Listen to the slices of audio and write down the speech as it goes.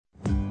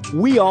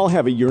We all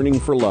have a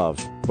yearning for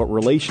love, but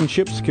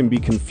relationships can be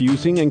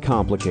confusing and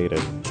complicated.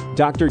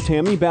 Dr.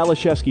 Tammy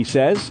Balashevsky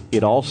says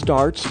it all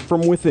starts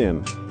from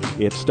within.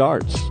 It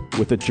starts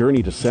with a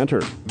journey to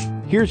center.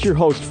 Here's your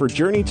host for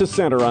Journey to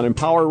Center on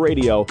Empower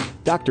Radio,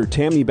 Dr.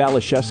 Tammy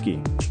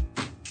Balashevsky.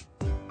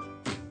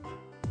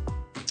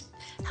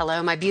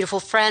 Hello, my beautiful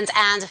friends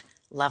and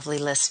lovely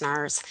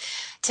listeners.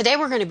 Today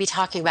we're going to be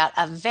talking about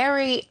a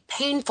very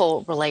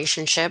painful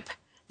relationship,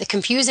 the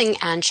confusing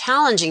and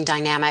challenging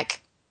dynamic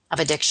of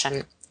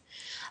addiction.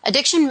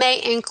 Addiction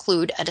may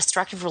include a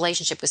destructive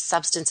relationship with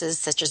substances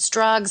such as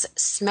drugs,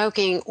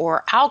 smoking,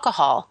 or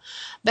alcohol,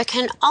 but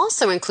can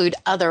also include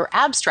other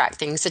abstract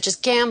things such as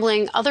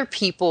gambling, other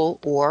people,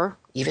 or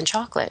even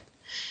chocolate.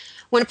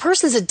 When a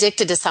person is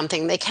addicted to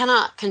something, they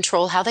cannot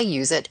control how they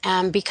use it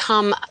and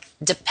become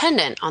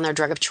dependent on their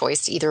drug of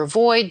choice to either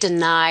avoid,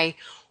 deny,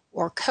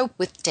 or cope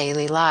with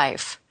daily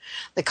life.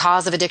 The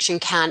cause of addiction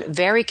can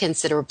vary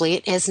considerably.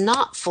 It is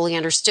not fully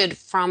understood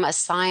from a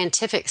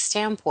scientific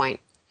standpoint.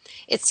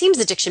 It seems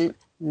addiction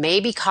may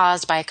be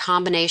caused by a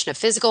combination of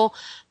physical,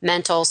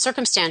 mental,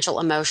 circumstantial,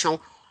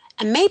 emotional,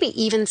 and maybe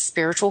even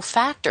spiritual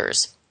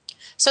factors.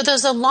 So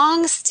there's a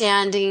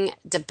long-standing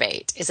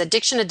debate. Is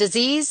addiction a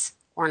disease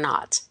or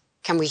not?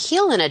 Can we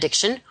heal an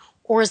addiction,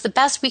 or is the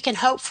best we can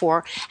hope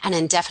for an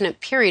indefinite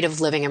period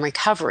of living in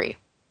recovery?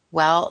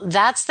 Well,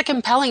 that's the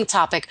compelling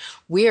topic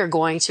we are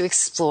going to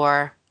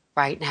explore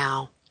right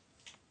now.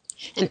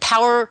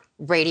 Empower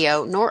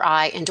Radio, nor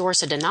I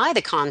endorse or deny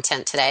the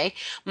content today.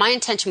 My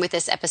intention with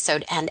this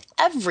episode and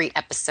every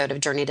episode of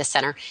Journey to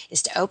Center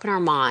is to open our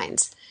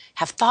minds,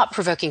 have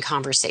thought-provoking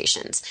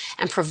conversations,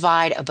 and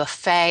provide a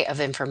buffet of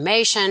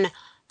information,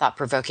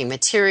 thought-provoking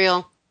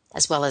material,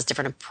 as well as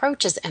different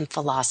approaches and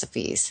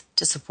philosophies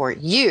to support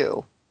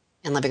you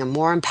in living a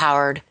more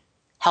empowered,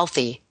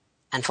 healthy,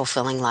 and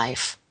fulfilling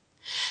life.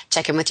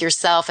 Check in with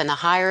yourself and the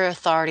higher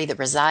authority that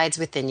resides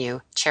within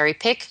you. Cherry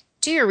pick,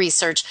 do your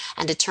research,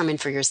 and determine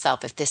for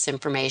yourself if this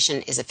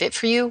information is a fit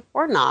for you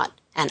or not,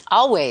 and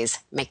always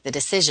make the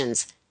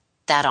decisions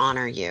that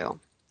honor you.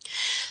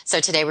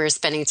 So today we're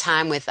spending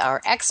time with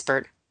our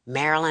expert,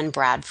 Marilyn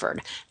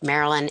Bradford.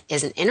 Marilyn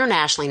is an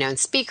internationally known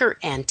speaker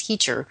and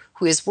teacher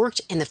who has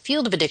worked in the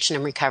field of addiction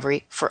and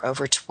recovery for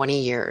over 20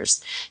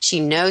 years. She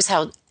knows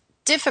how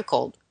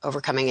difficult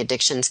overcoming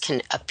addictions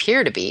can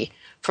appear to be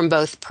from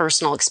both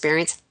personal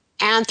experience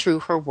and through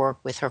her work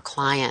with her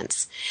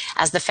clients.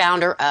 As the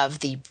founder of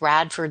the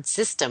Bradford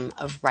System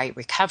of Right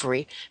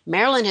Recovery,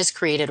 Marilyn has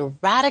created a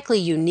radically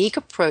unique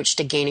approach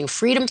to gaining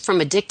freedom from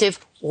addictive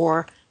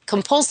or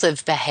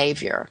compulsive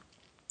behavior.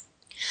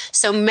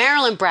 So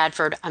Marilyn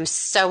Bradford, I'm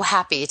so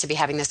happy to be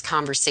having this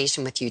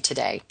conversation with you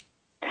today.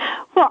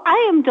 Well,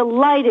 I am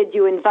delighted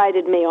you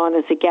invited me on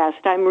as a guest.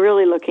 I'm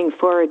really looking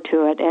forward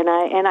to it.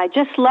 And I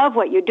just love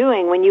what you're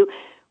doing when you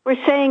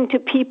we're saying to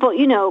people,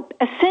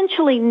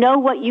 essentially know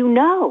what you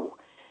know.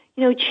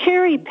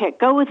 Cherry pick,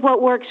 go with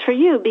what works for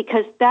you,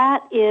 because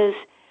that is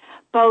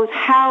both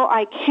how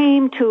I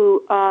came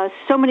to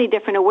so many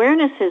different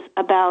awarenesses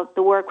about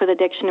the work with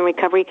addiction and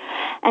recovery,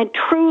 and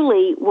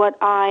truly what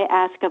I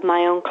ask of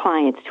my own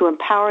clients, to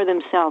empower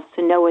themselves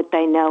to know what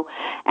they know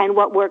and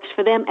what works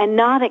for them, and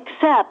not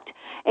accept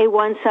a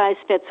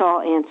one-size-fits-all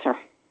answer.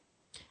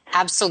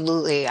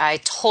 Absolutely.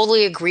 I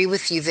totally agree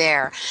with you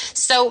there.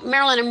 So,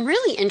 Marilyn, I'm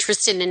really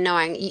interested in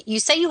knowing, you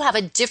say you have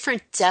a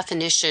different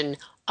definition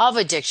of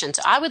addiction.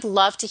 So I would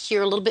love to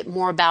hear a little bit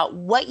more about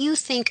what you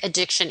think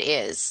addiction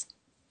is.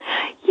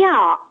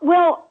 Yeah,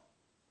 well,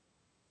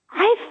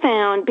 I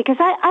found, because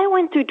I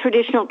went through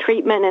traditional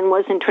treatment and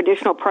was in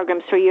traditional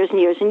programs for years and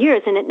years and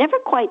years, and it never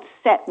quite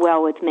set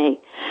well with me.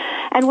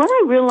 And what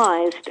I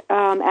realized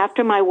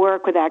after my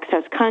work with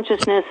Access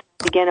Consciousness,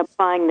 began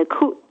applying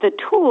the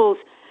tools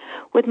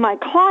with my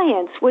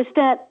clients, was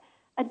that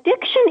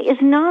addiction is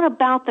not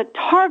about the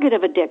target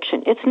of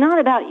addiction. It's not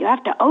about you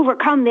have to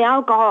overcome the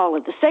alcohol or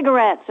the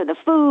cigarettes or the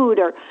food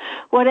or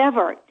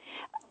whatever.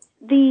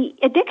 The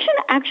addiction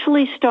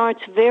actually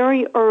starts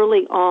very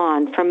early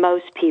on for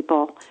most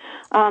people.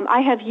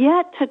 I have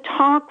yet to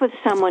talk with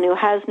someone who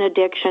has an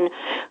addiction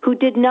who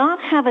did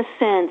not have a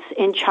sense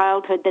in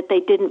childhood that they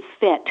didn't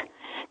fit,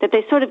 that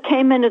they sort of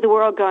came into the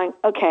world going,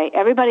 okay,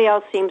 everybody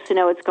else seems to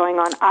know what's going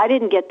on. I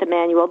didn't get the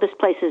manual. This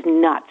place is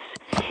nuts.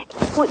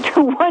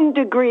 To one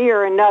degree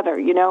or another,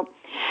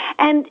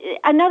 And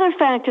another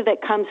factor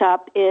that comes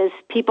up is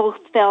people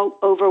felt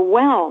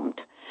overwhelmed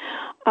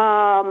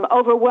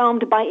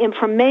by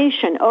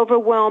information,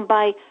 overwhelmed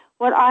by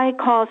what I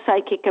call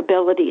psychic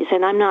abilities.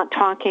 And I'm not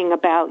talking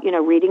about,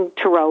 reading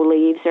tarot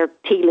leaves or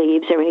tea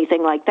leaves or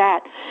anything like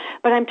that.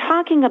 But I'm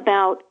talking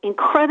about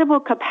incredible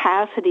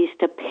capacities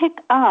to pick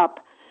up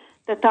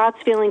the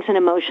thoughts, feelings, and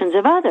emotions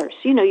of others.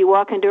 You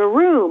walk into a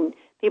room,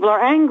 people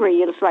are angry.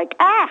 It's like,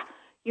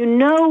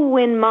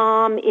 when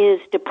mom is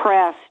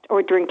depressed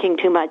or drinking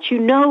too much.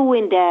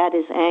 When dad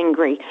is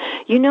angry.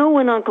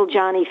 When Uncle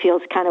Johnny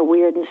feels kind of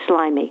weird and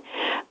slimy.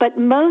 But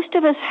most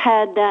of us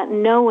had that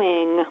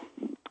knowing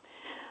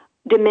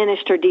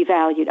diminished or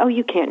devalued. Oh,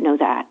 you can't know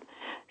that.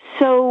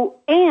 So,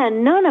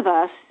 and none of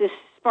us, this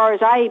far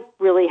as I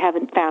really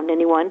haven't found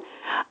anyone,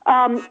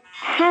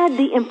 had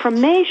the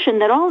information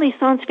that all these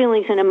thoughts,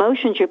 feelings, and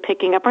emotions you're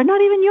picking up are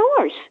not even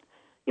yours.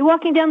 You're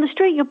walking down the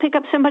street, you'll pick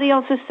up somebody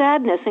else's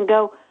sadness and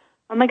go,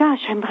 oh my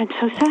gosh, I'm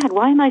so sad.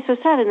 Why am I so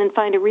sad? And then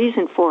find a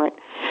reason for it.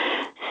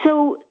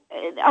 So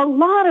a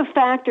lot of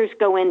factors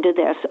go into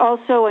this.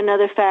 Also,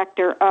 another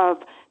factor of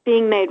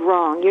being made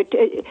wrong.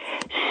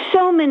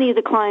 So many of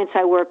the clients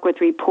I work with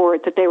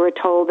report that they were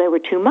told they were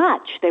too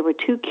much, they were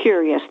too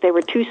curious, they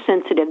were too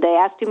sensitive, they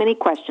asked too many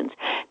questions,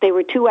 they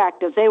were too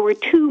active, they were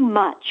too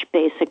much,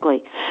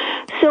 basically.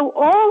 So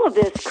all of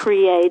this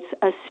creates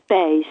a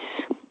space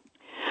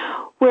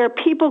where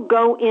people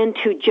go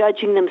into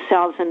judging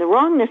themselves and the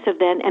wrongness of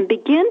them and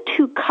begin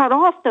to cut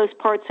off those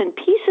parts and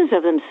pieces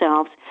of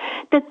themselves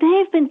that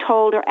they've been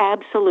told are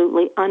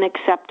absolutely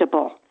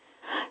unacceptable.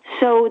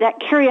 So that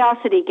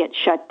curiosity gets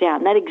shut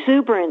down. That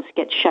exuberance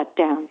gets shut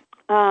down.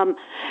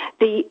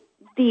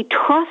 The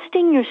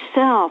trusting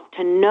yourself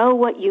to know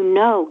what you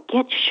know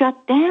gets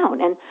shut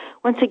down. And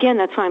once again,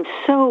 that's why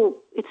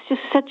it's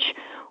just such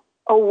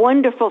a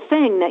wonderful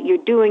thing that you're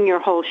doing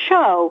your whole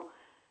show,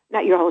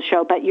 not your whole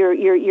show, but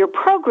your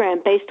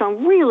program based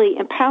on really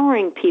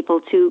empowering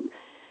people to,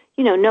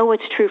 know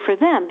what's true for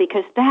them,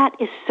 because that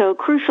is so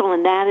crucial.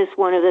 And that is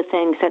one of the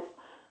things that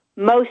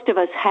most of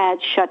us had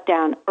shut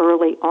down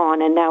early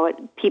on, and now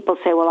people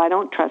say, well, I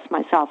don't trust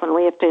myself, and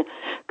we have to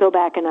go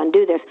back and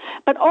undo this.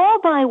 But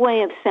all by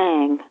way of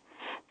saying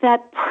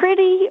that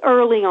pretty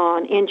early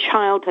on in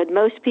childhood,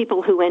 most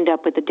people who end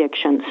up with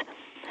addictions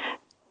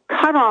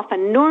cut off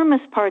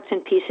enormous parts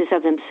and pieces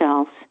of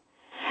themselves,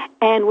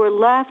 and we're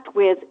left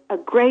with a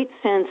great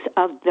sense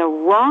of the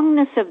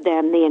wrongness of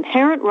them, the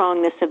inherent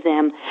wrongness of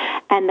them,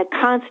 and the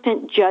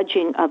constant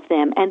judging of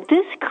them. And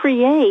this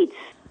creates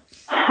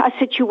a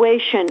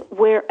situation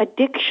where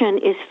addiction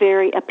is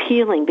very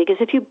appealing, because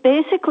if you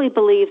basically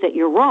believe that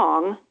you're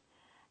wrong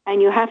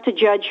and you have to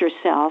judge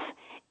yourself,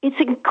 it's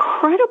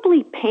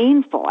incredibly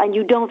painful and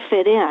you don't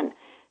fit in.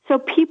 So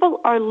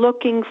people are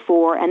looking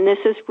for, and this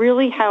is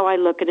really how I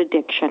look at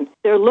addiction,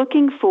 they're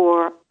looking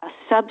for a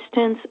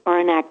substance or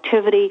an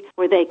activity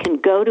where they can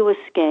go to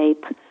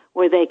escape,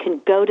 where they can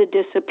go to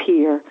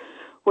disappear,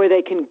 where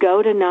they can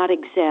go to not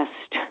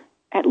exist,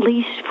 at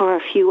least for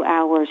a few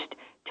hours,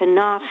 to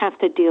not have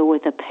to deal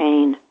with the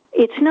pain.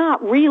 It's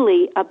not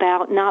really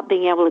about not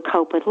being able to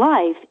cope with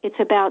life. It's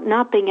about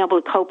not being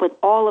able to cope with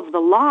all of the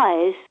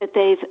lies that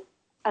they've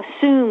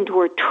assumed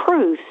were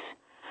truths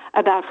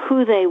about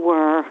who they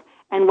were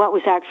and what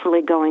was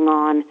actually going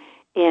on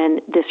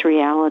in this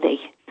reality.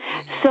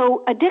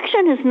 So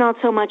addiction is not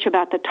so much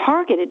about the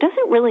target. It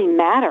doesn't really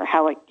matter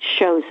how it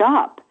shows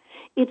up.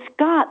 It's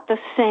got the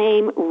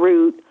same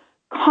root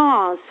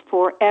cause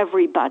for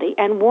everybody.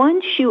 And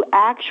once you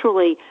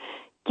actually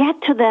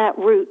get to that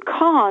root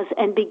cause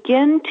and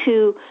begin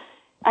to,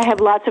 I have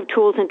lots of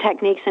tools and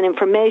techniques and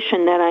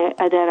information that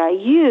I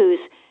use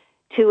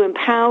to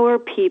empower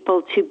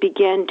people to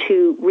begin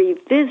to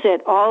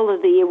revisit all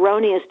of the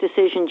erroneous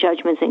decision,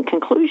 judgments, and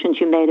conclusions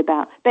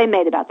they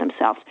made about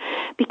themselves.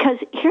 Because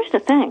here's the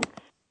thing.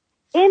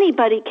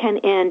 Anybody can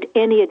end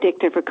any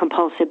addictive or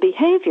compulsive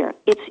behavior.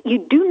 You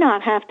do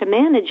not have to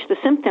manage the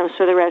symptoms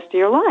for the rest of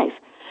your life.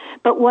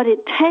 But what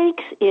it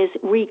takes is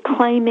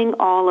reclaiming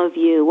all of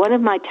you. One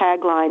of my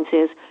taglines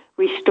is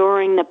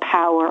restoring the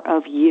power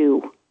of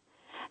you.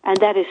 And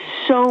that is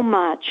so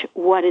much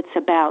what it's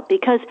about.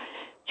 Because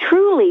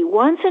truly,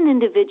 once an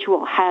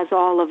individual has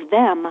all of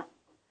them,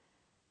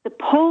 the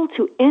pull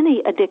to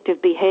any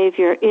addictive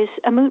behavior is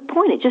a moot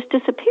point. It just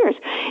disappears.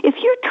 If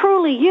you're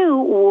truly you,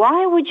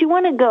 why would you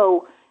want to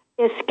go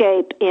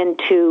escape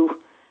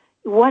into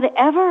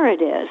whatever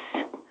it is?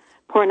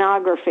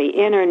 Pornography,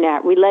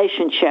 internet,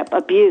 relationship,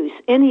 abuse,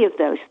 any of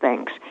those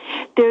things.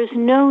 There's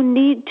no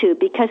need to,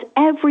 because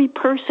every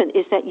person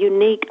is that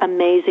unique,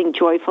 amazing,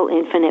 joyful,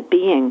 infinite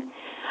being.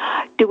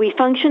 Do we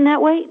function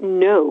that way?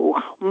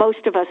 No.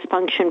 Most of us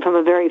function from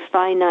a very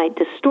finite,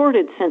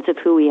 distorted sense of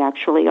who we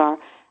actually are.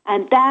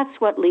 And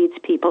that's what leads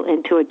people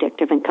into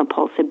addictive and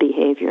compulsive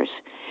behaviors.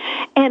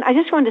 And I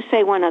just wanted to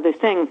say one other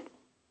thing.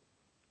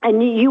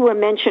 And you were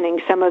mentioning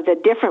some of the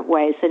different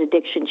ways that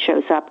addiction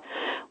shows up.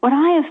 What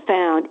I have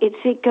found,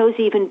 it goes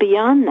even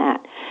beyond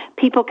that.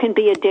 People can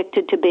be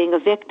addicted to being a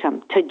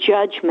victim, to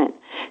judgment,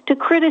 to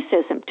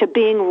criticism, to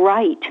being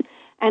right,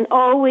 and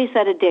always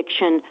that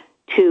addiction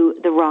to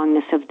the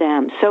wrongness of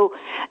them. So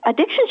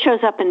addiction shows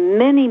up in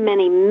many,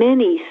 many,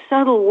 many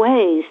subtle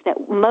ways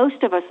that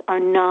most of us are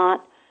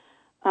not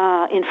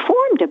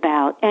informed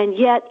about. And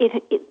yet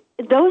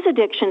those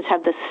addictions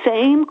have the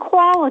same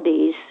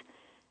qualities,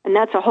 and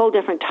that's a whole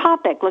different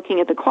topic, looking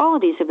at the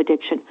qualities of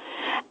addiction,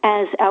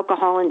 as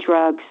alcohol and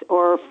drugs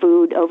or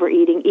food,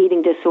 overeating,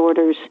 eating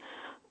disorders,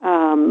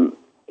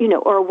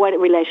 or what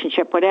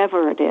relationship,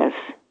 whatever it is.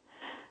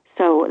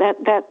 So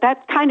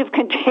that kind of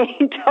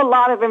contained a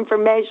lot of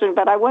information,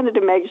 but I wanted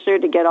to make sure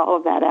to get all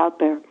of that out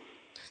there.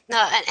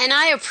 No, and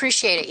I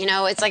appreciate it.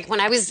 It's like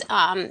when I was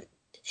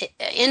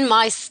in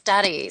my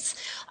studies,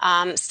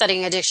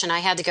 studying addiction, I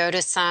had to go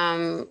to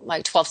some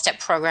like 12-step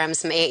programs,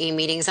 some AA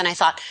meetings, and I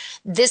thought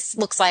this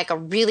looks like a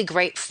really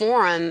great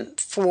forum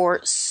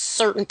for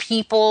certain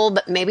people,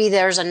 but maybe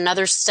there's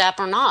another step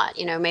or not.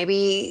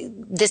 Maybe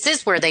this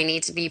is where they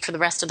need to be for the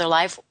rest of their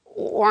life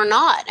or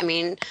not. I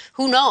mean,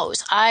 who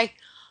knows?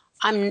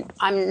 I'm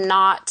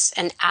not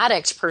an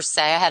addict per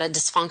se. I had a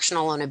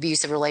dysfunctional and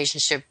abusive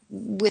relationship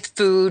with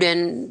food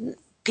and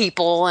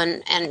people,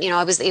 and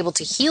I was able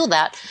to heal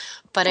that,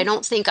 but I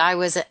don't think I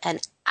was an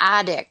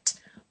addict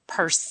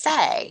per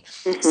se.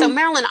 Mm-hmm. So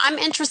Marilyn, I'm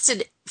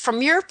interested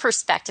from your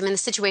perspective in the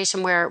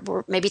situation where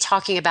we're maybe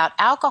talking about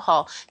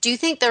alcohol. Do you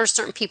think there are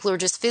certain people who are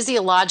just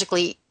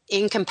physiologically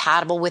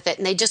incompatible with it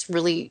and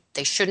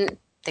they shouldn't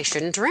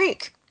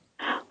drink?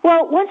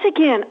 Well, once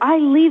again, I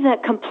leave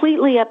that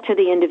completely up to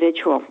the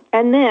individual.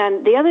 And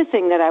then the other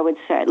thing that I would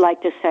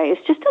like to say is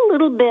just a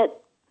little bit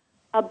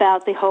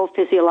about the whole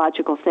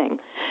physiological thing.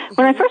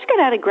 When I first got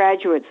out of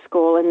graduate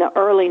school in the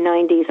early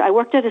 90s, I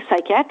worked at a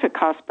psychiatric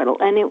hospital,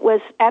 and it was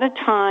at a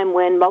time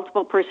when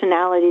multiple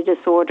personality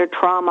disorder,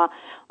 trauma,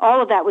 all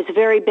of that was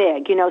very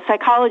big.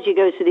 Psychology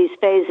goes through these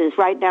phases.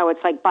 Right now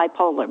it's like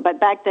bipolar,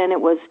 but back then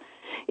it was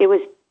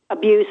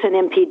abuse and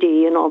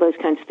MPD and all those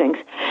kinds of things.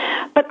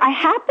 But I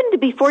happened to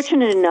be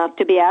fortunate enough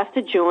to be asked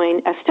to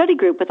join a study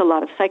group with a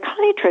lot of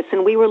psychiatrists,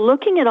 and we were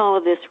looking at all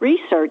of this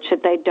research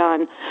that they'd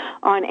done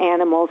on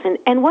animals,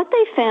 and what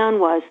they found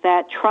was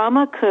that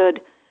trauma could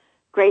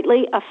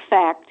greatly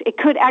affect, it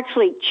could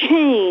actually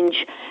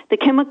change the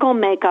chemical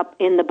makeup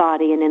in the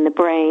body and in the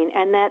brain,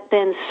 and that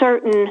then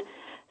certain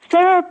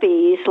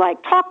therapies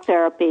like talk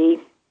therapy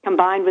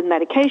combined with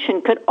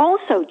medication could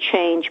also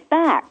change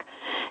back.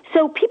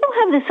 So people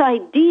have this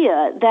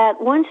idea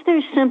that once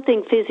there's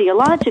something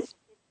physiological, it's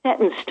set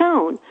in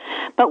stone.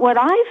 But what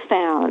I've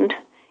found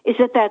is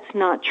that that's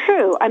not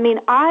true. I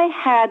mean, I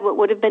had what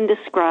would have been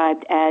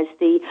described as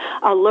the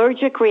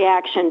allergic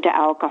reaction to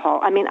alcohol.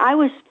 I mean, I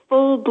was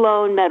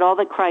full-blown, met all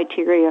the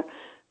criteria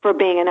for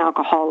being an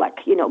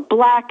alcoholic.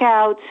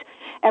 Blackouts,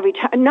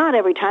 not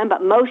every time,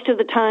 but most of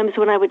the times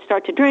when I would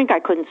start to drink, I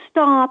couldn't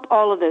stop,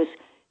 all of those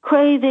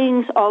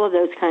cravings, all of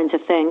those kinds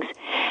of things.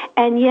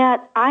 And yet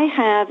I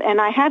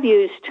have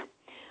used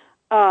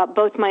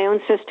both my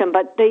own system,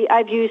 but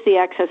I've used the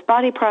Access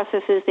body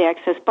processes, the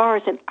Access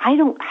bars, and I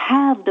don't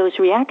have those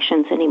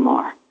reactions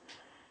anymore.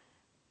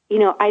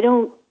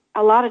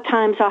 A lot of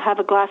times I'll have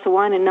a glass of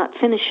wine and not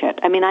finish it.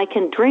 I mean, I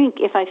can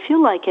drink if I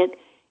feel like it.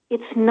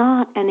 It's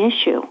not an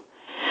issue.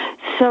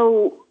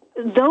 So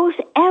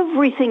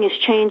everything is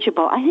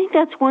changeable. I think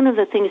that's one of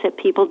the things that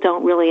people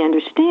don't really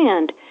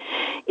understand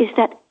is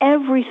that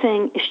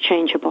everything is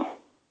changeable.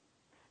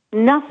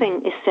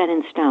 Nothing is set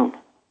in stone.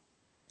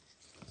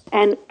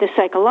 And the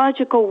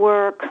psychological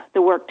work,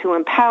 the work to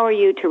empower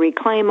you, to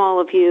reclaim all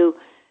of you,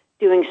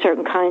 doing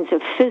certain kinds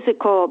of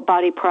physical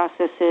body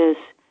processes,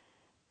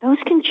 those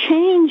can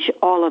change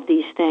all of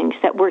these things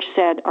that were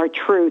said are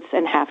truths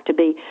and have to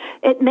be.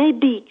 It may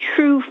be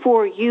true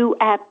for you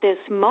at this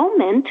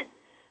moment,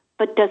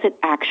 but does it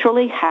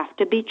actually have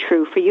to be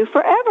true for you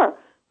forever?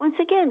 Once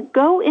again,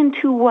 go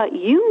into what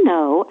you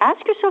know.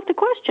 Ask yourself the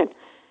question,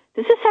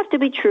 does this have to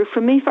be true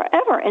for me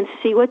forever? And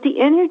see what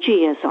the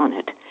energy is on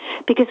it.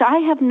 Because I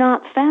have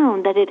not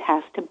found that it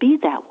has to be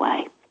that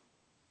way.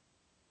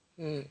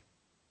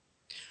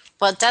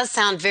 Well, it does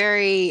sound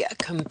very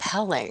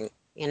compelling.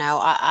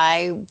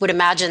 I would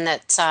imagine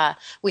that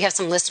we have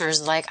some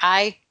listeners like,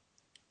 I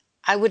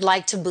would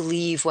like to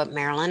believe what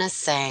Marilyn is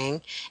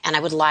saying, and I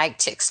would like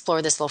to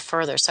explore this a little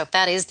further. So if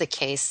that is the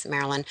case,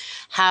 Marilyn,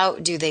 how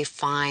do they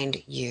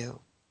find you?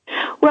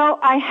 Well,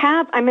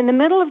 I'm in the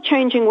middle of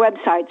changing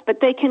websites, but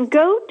they can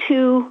go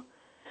to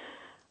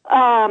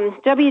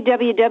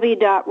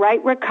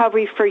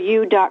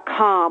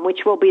www.rightrecoveryforyou.com,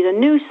 which will be the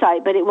new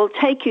site, but it will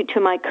take you to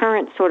my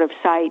current sort of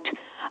site.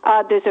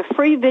 There's a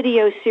free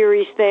video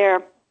series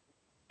there.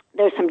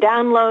 There's some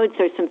downloads.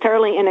 There's some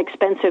fairly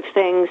inexpensive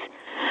things,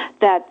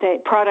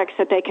 products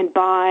that they can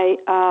buy.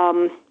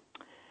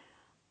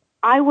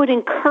 I would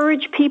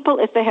encourage people,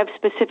 if they have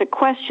specific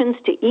questions,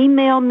 to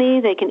email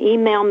me. They can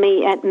email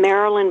me at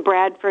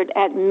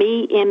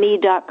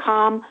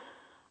marilynbradford@me.com,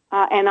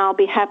 and I'll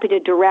be happy to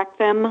direct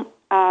them.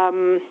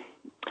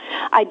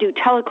 I do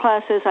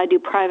teleclasses, I do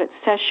private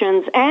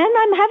sessions, and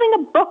I'm having a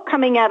book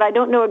coming out. I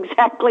don't know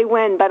exactly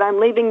when, but I'm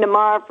leaving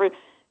tomorrow for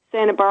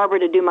Santa Barbara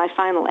to do my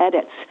final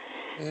edits.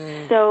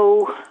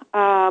 So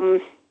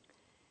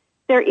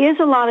there is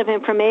a lot of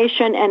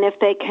information, and if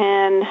they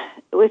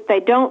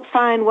don't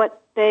find what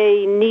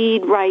they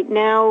need right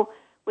now,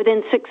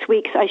 within 6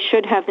 weeks I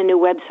should have the new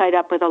website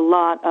up with a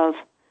lot of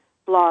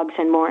blogs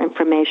and more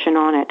information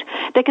on it.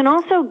 They can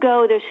also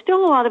there's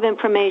still a lot of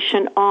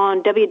information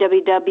on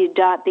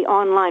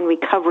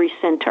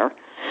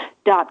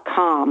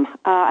www.theonlinerecoverycenter.com.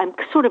 I'm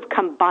sort of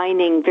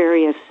combining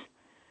various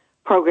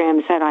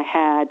programs that I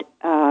had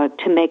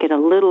to make it a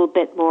little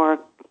bit more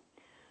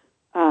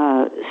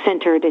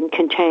centered and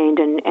contained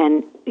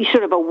and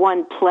sort of a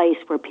one place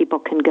where people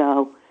can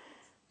go.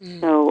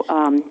 So,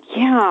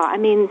 I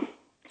mean,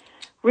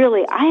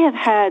 really, I have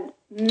had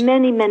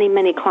many, many,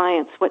 many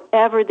clients,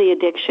 whatever the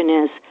addiction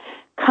is,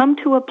 come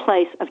to a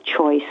place of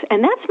choice.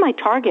 And that's my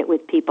target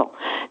with people.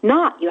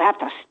 Not, you have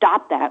to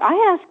stop that.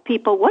 I ask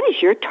people, what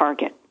is your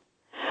target?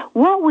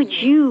 What would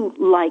you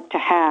like to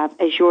have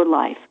as your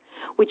life?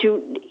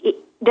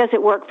 Does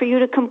it work for you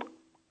to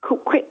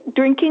quit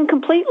drinking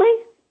completely?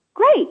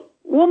 Great.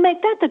 We'll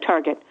make that the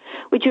target.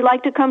 Would you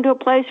like to come to a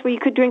place where you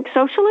could drink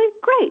socially?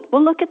 Great.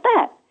 We'll look at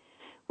that.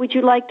 Would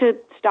you like to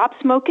stop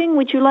smoking?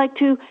 Would you like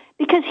to?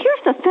 Because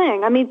here's the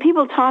thing. I mean,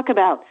 people talk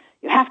about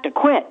you have to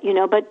quit,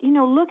 but,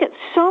 look at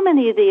so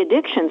many of the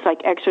addictions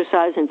like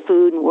exercise and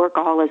food and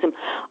workaholism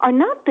are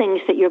not things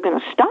that you're going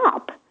to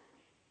stop.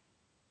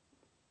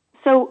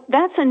 So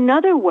that's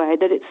another way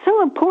that it's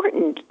so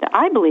important, that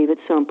I believe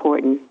it's so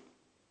important,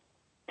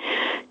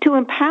 to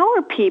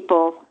empower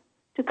people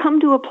to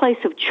come to a place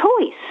of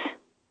choice,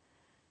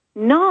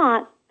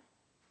 not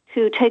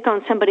to take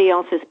on somebody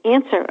else's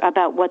answer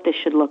about what this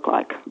should look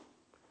like.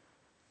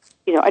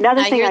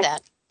 Another thing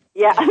that.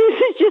 Yeah,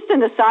 this is just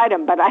an aside,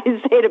 but I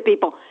say to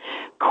people,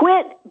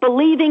 quit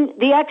believing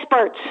the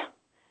experts.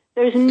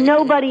 There's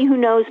nobody who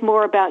knows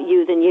more about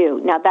you than you.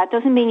 Now, that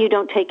doesn't mean you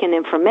don't take in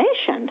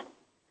information,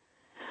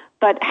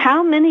 but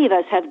how many of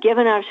us have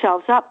given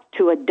ourselves up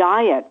to a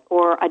diet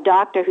or a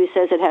doctor who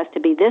says it has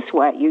to be this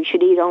way, you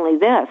should eat only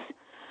this,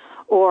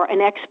 or an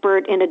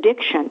expert in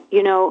addiction?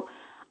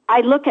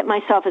 I look at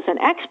myself as an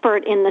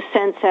expert in the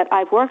sense that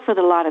I've worked with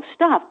a lot of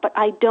stuff, but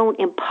I don't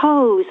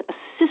impose a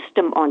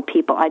system on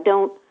people. I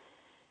don't.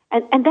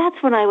 And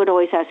that's when I would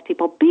always ask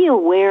people, be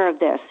aware of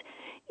this.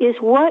 Is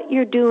what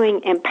you're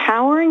doing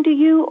empowering to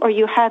you, or are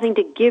you having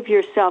to give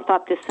yourself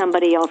up to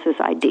somebody else's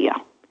idea?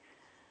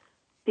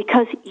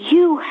 Because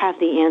you have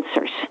the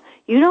answers.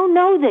 You don't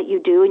know that you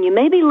do, and you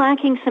may be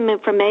lacking some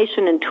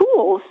information and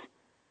tools,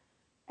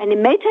 and it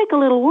may take a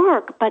little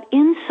work, but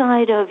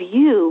inside of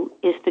you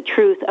is the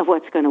truth of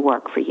what's going to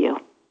work for you.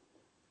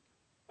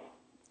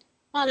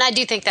 Well, and I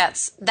do think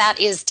that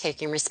is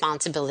taking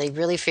responsibility,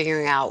 really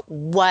figuring out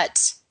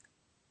what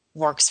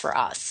works for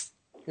us,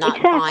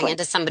 not buying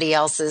into somebody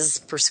else's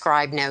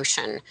prescribed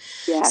notion.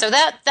 Yes. So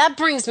that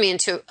brings me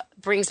to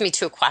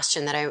a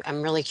question that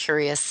I'm really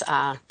curious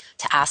to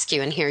ask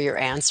you and hear your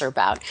answer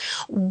about.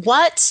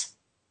 What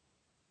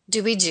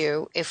do we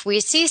do if we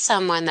see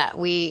someone that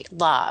we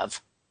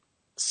love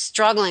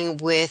struggling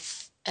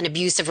with an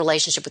abusive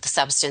relationship with a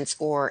substance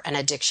or an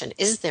addiction?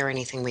 Is there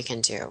anything we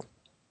can do?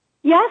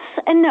 Yes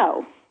and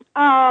no.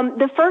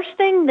 The first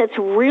thing that's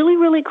really,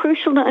 really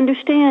crucial to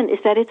understand is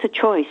that it's a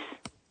choice.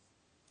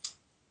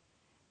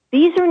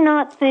 These are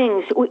not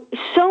things,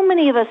 so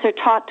many of us are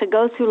taught to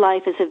go through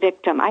life as a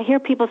victim. I hear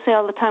people say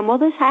all the time, well,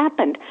 this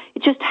happened.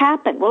 It just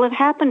happened. Well, it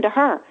happened to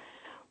her.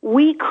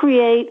 We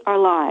create our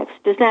lives.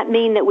 Does that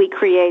mean that we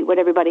create what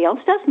everybody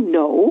else does?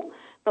 No.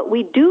 But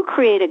we do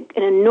create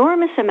an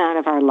enormous amount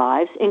of our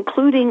lives,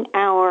 including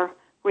our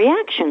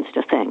reactions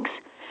to things.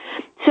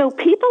 So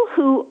people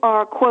who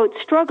are, quote,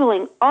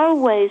 struggling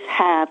always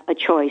have a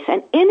choice.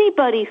 And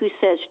anybody who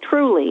says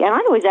truly, and I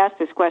always ask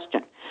this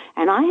question,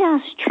 and I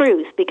ask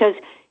truth because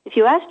if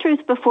you ask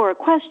truth before a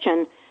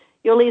question,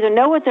 you'll either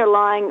know what they're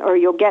lying or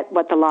you'll get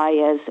what the lie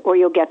is, or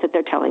you'll get that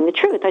they're telling the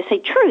truth. I say,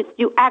 truth,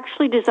 you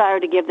actually desire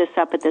to give this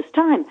up at this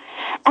time.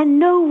 And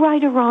no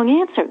right or wrong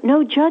answer,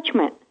 no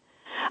judgment.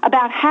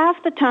 About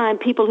half the time,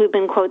 people who've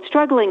been, quote,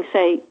 struggling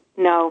say,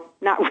 no,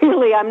 not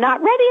really, I'm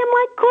not ready.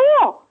 I'm like,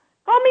 cool,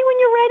 call me when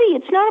you're ready.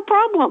 It's not a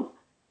problem.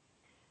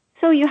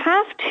 So you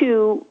have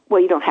to, well,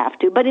 you don't have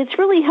to, but it's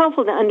really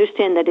helpful to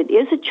understand that it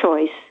is a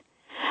choice,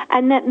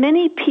 and that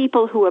many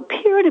people who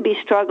appear to be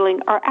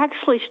struggling are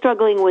actually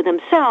struggling with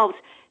themselves.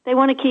 They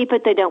want to keep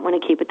it, they don't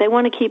want to keep it. They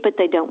want to keep it,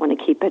 they don't want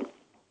to keep it.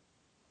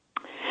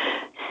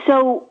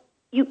 So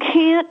you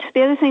can't,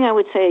 the other thing I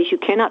would say is you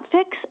cannot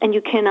fix and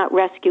you cannot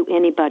rescue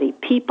anybody.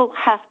 People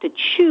have to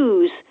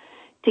choose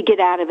to get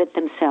out of it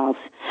themselves.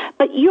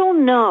 But you'll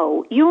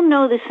know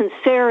the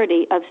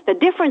sincerity of the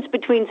difference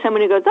between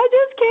someone who goes, I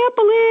just can't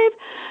believe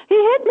he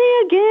hit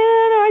me again,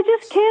 or I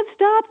just can't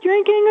stop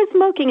drinking or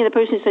smoking, and the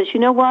person who says, you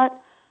know what?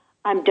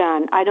 I'm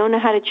done. I don't know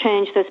how to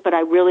change this, but I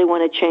really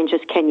want to change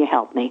this. Can you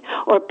help me?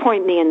 Or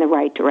point me in the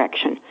right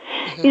direction.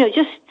 Mm-hmm.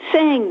 Just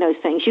saying those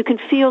things, you can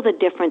feel the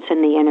difference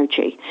in the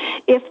energy.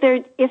 If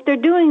they're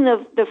doing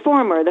the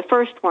former, the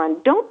first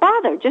one, don't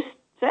bother. Just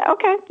say,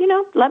 okay,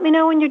 let me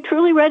know when you're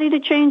truly ready to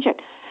change it.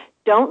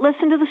 Don't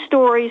listen to the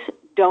stories.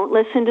 Don't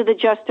listen to the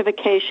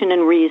justification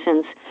and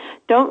reasons.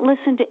 Don't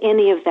listen to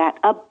any of that.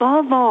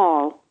 Above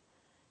all,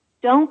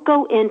 don't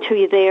go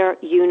into their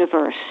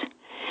universe.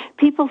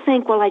 People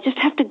think, well, I just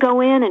have to go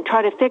in and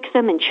try to fix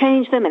them and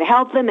change them and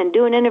help them and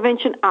do an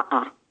intervention.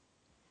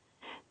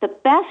 The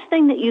best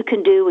thing that you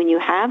can do when you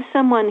have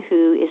someone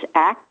who is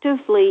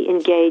actively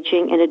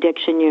engaging in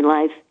addiction in your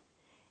life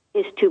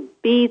is to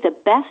be the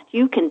best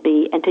you can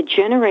be and to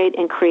generate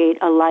and create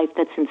a life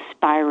that's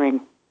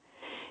inspiring.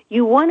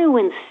 You want to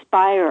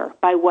inspire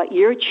by what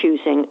you're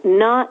choosing,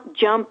 not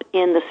jump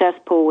in the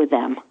cesspool with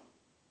them.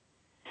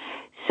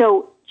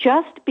 So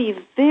just be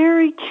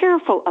very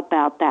careful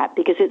about that,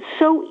 because it's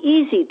so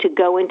easy to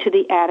go into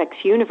the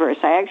addict's universe.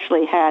 I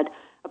actually had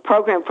a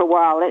program for a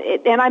while,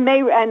 and I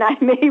may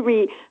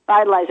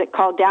revitalize it,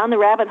 called Down the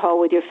Rabbit Hole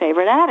with Your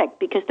Favorite Addict,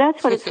 because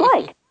that's what it's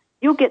like.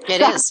 You'll get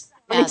stuck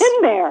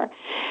in there.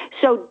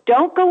 So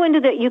don't go into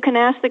that. You can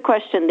ask the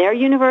question, their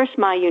universe,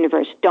 my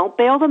universe. Don't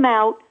bail them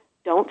out.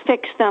 Don't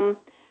fix them.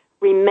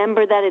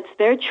 Remember that it's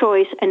their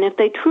choice, and if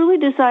they truly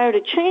desire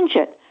to change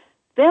it,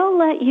 they'll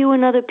let you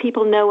and other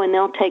people know, and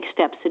they'll take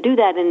steps to do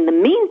that. And in the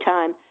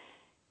meantime,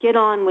 get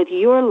on with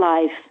your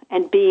life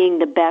and being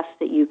the best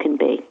that you can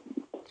be.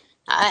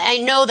 I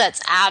know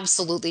that's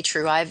absolutely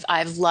true.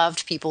 I've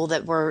loved people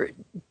that were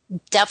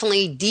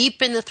definitely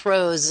deep in the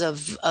throes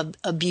of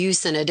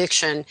abuse and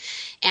addiction,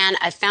 and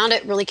I found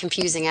it really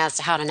confusing as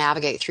to how to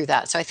navigate through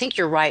that. So I think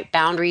you're right.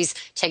 Boundaries,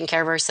 taking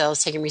care of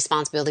ourselves, taking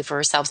responsibility for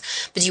ourselves.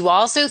 But you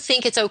also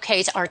think it's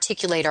okay to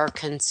articulate our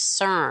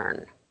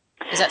concern.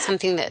 Is that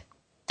something that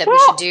we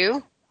should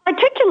do?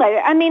 Articulate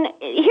it. I mean,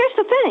 here's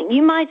the thing.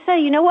 You might say,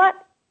 you know what,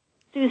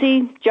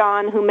 Susie,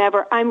 John,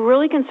 whomever, I'm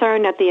really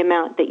concerned at the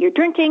amount that you're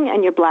drinking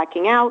and you're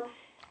blacking out.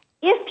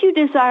 If you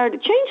desire to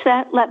change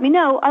that, let me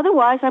know.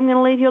 Otherwise, I'm going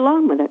to leave you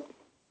alone with it.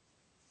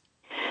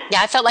 Yeah,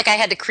 I felt like I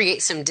had to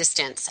create some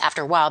distance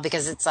after a while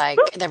because it's like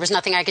there was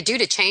nothing I could do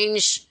to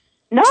change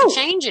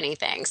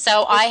anything.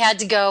 So I had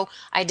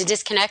to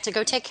disconnect and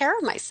go take care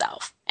of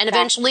myself. And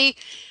eventually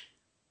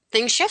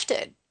things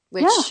shifted,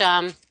 which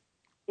was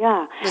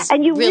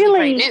and you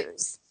really great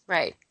news.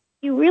 Right.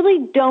 You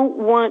really don't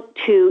want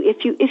to,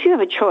 if you have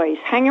a choice,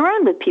 hang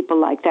around with people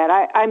like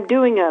that. I'm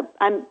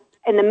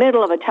in the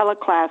middle of a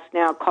teleclass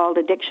now called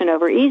Addiction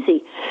Over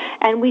Easy,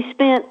 and we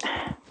spent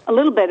a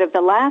little bit of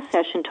the last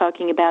session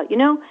talking about,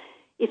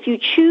 if you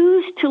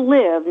choose to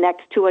live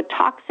next to a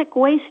toxic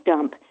waste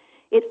dump,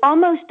 it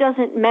almost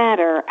doesn't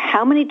matter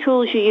how many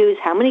tools you use,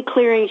 how many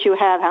clearings you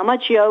have, how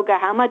much yoga,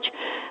 how much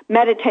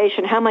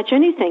meditation, how much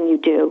anything you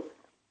do.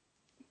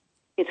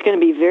 It's going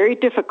to be very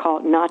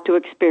difficult not to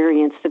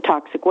experience the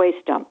toxic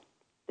waste dump,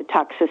 the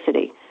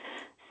toxicity.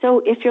 So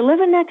if you're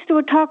living next to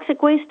a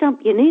toxic waste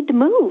dump, you need to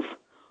move.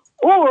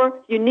 Or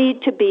you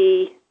need to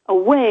be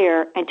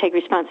aware and take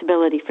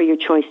responsibility for your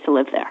choice to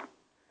live there.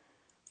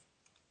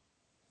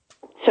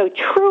 So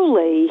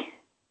truly,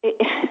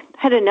 I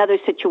had another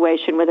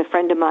situation with a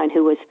friend of mine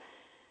who was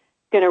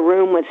going to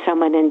room with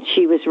someone, and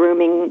she was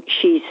rooming.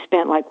 She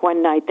spent like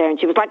one night there, and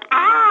she was like,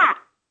 ah!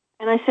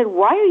 And I said,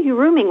 why are you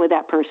rooming with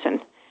that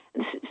person?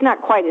 It's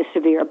not quite as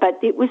severe, but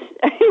it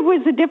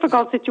was a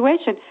difficult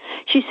situation.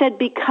 She said,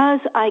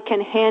 because I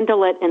can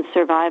handle it and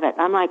survive it.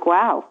 I'm like,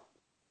 wow.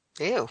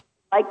 Ew.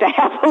 Like to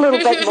have a little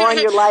bit more in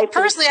your life.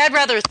 Personally, I'd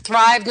rather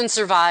thrive than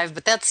survive,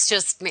 but that's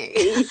just me.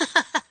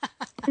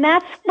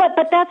 And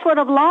but that's what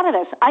a lot of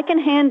us. I can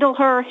handle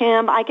her,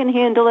 him. I can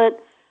handle it.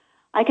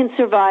 I can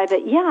survive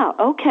it. Yeah,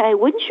 okay.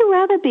 Wouldn't you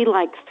rather be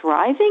like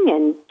thriving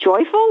and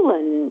joyful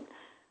and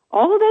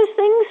all of those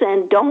things?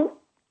 And don't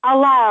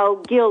allow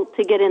guilt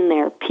to get in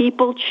there.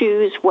 People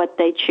choose what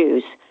they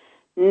choose.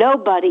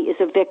 Nobody is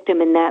a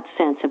victim in that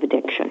sense of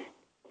addiction.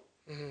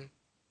 Mm-hmm.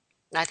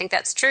 I think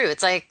that's true.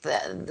 It's like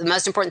the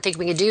most important thing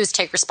we can do is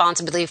take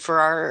responsibility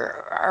for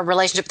our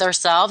relationship with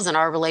ourselves and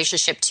our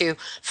relationship to,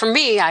 for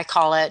me, I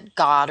call it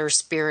God or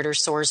spirit or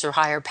source or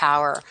higher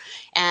power.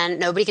 And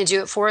nobody can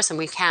do it for us, and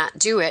we can't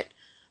do it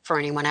for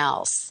anyone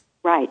else.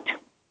 Right.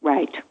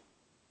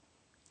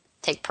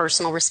 Take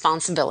personal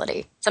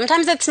responsibility.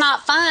 Sometimes it's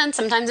not fun.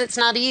 Sometimes it's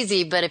not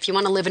easy. But if you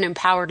want to live an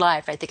empowered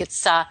life, I think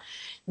it's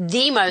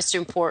the most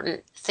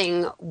important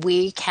thing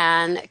we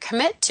can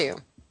commit to.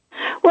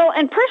 Well,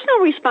 and personal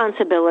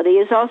responsibility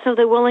is also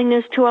the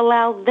willingness to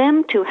allow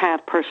them to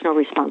have personal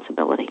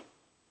responsibility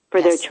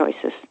for their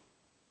choices.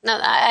 No,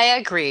 I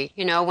agree.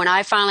 When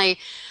I finally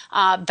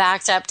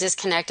backed up,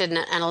 disconnected,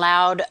 and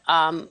allowed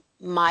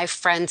my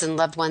friends and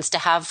loved ones to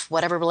have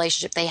whatever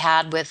relationship they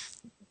had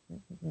with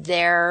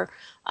their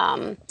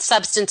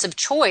substance of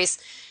choice,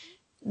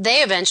 they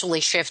eventually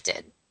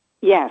shifted.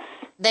 Yes.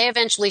 They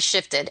eventually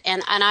shifted.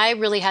 And I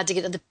really had to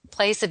get to the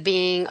place of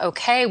being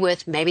okay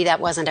with maybe that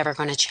wasn't ever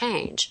going to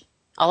change.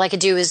 All I could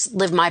do is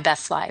live my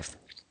best life.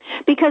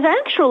 Because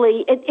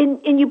actually,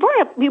 and you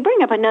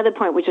bring up another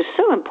point which is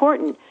so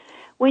important.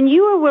 When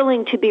you are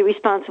willing to be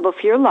responsible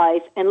for your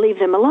life and leave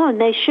them alone,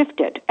 they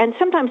shifted. And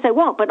sometimes they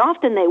won't, but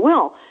often they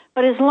will.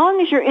 But as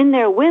long as you're in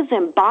there with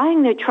them,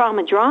 buying their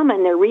trauma drama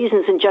and their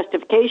reasons and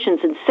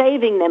justifications and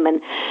saving them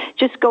and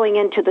just going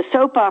into the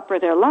soap opera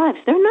of their lives,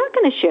 they're not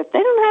going to shift.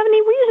 They don't have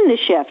any reason to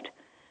shift.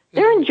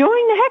 They're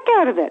enjoying the heck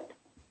out of it.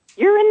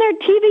 You're in their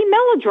TV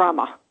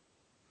melodrama.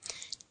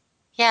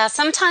 Yeah,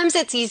 sometimes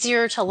it's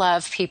easier to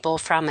love people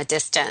from a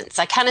distance.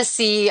 I kind of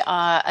see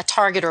a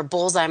target or a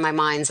bullseye in my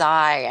mind's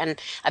eye,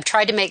 and I've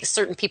tried to make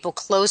certain people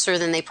closer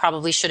than they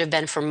probably should have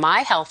been for my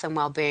health and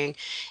well-being.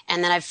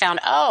 And then I've found,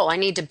 I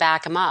need to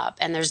back them up.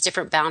 And there's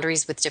different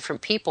boundaries with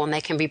different people, and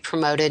they can be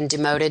promoted and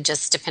demoted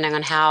just depending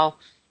on how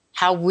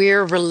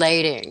we're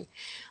relating.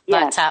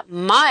 Yes. But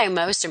my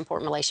most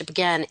important relationship,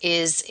 again,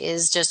 is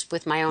just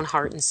with my own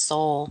heart and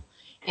soul.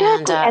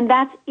 Exactly. And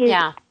that's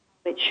how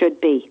it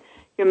should be.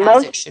 Your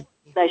most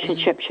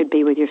relationship should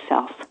be with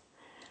yourself.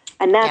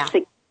 And that's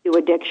the to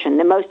addiction.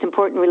 The most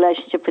important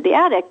relationship for the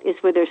addict is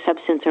with their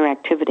substance or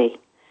activity.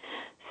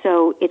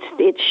 So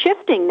it's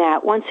shifting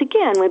that once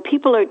again when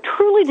people are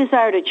truly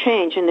desire to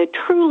change and they're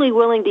truly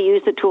willing to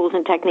use the tools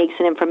and techniques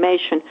and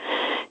information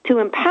to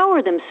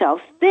empower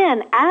themselves.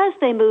 Then, as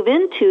they move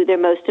into their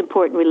most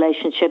important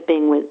relationship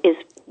being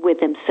with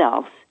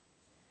themselves,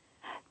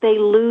 they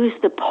lose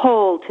the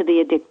pull to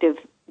the addictive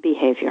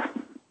behavior.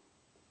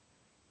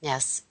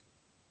 Yes.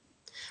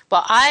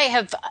 Well, I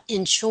have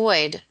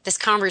enjoyed this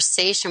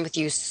conversation with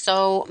you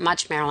so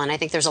much, Marilyn. I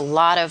think there's a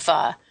lot of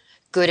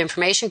good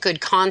information,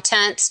 good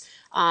content,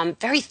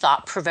 very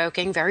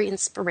thought-provoking, very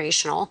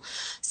inspirational.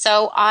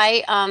 So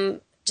I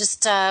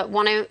just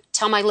want to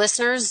tell my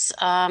listeners,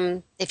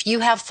 if you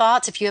have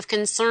thoughts, if you have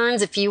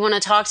concerns, if you want to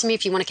talk to me,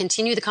 if you want to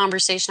continue the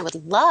conversation, I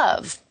would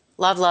love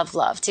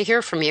to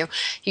hear from you.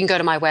 You can go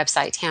to my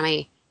website,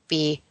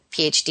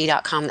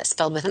 TammyBPhD.com. That's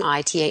spelled with an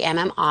I,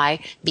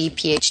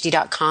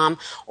 TammyBPhD.com.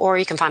 Or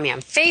you can find me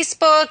on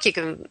Facebook. You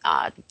can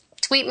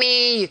tweet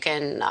me. You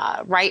can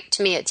write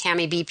to me at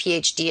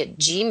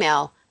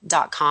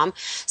TammyBPhD@gmail.com.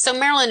 So,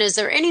 Marilyn, is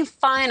there any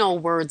final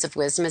words of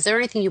wisdom? Is there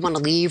anything you want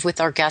to leave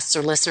with our guests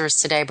or listeners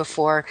today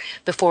before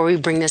we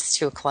bring this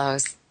to a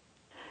close?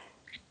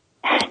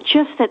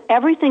 Just that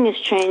everything is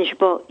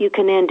changeable. You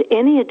can end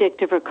any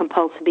addictive or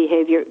compulsive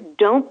behavior.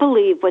 Don't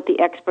believe what the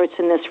experts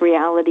in this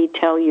reality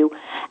tell you.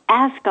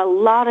 Ask a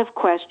lot of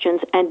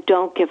questions and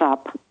don't give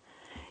up.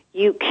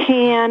 You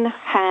can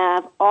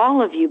have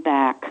all of you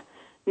back,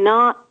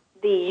 not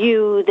the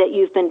you that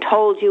you've been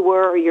told you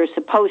were or you're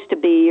supposed to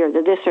be or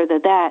the this or the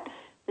that,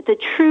 but the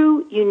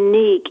true,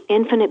 unique,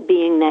 infinite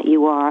being that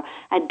you are,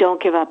 and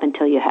don't give up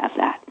until you have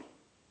that.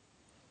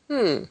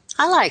 I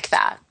like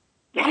that.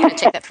 I'm going to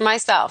take that for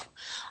myself.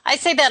 I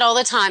say that all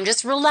the time.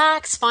 Just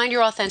relax, find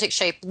your authentic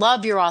shape,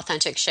 love your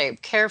authentic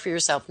shape, care for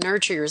yourself,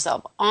 nurture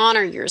yourself,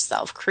 honor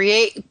yourself,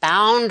 create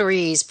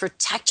boundaries,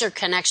 protect your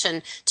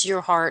connection to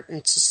your heart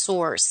and to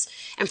source.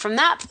 And from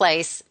that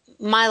place,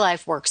 my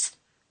life works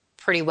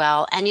pretty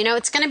well. And,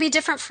 it's going to be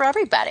different for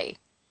everybody.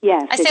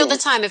 Yes, I say all the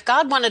time, if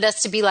God wanted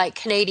us to be like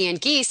Canadian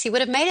geese, he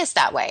would have made us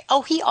that way.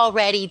 Oh, he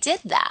already did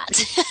that.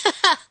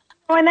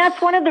 And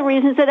that's one of the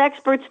reasons that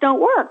experts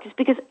don't work, is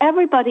because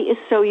everybody is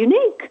so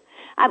unique.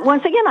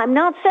 Once again, I'm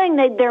not saying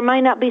that there might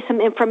not be some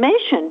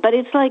information, but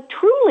it's like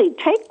truly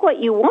take what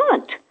you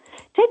want.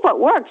 Take what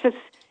works,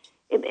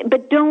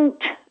 but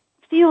don't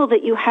feel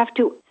that you have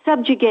to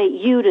subjugate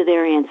you to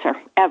their answer,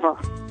 ever.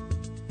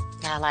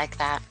 Yeah, I like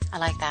that.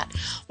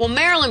 Well,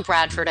 Marilyn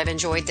Bradford, I've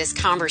enjoyed this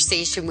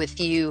conversation with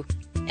you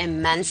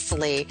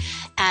immensely.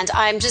 And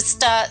I'm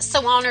just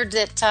so honored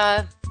that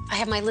I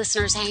have my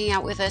listeners hanging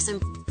out with us.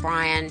 And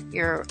Brian,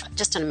 you're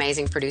just an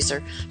amazing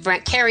producer.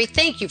 Brent Carey,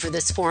 thank you for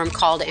this forum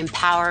called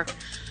Empower.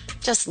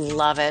 Just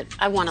love it.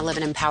 I want to live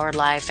an empowered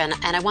life, and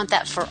I want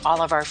that for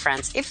all of our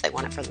friends, if they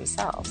want it for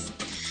themselves.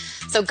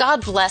 So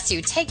God bless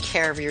you. Take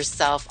care of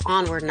yourself.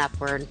 Onward and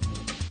upward.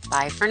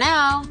 Bye for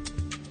now.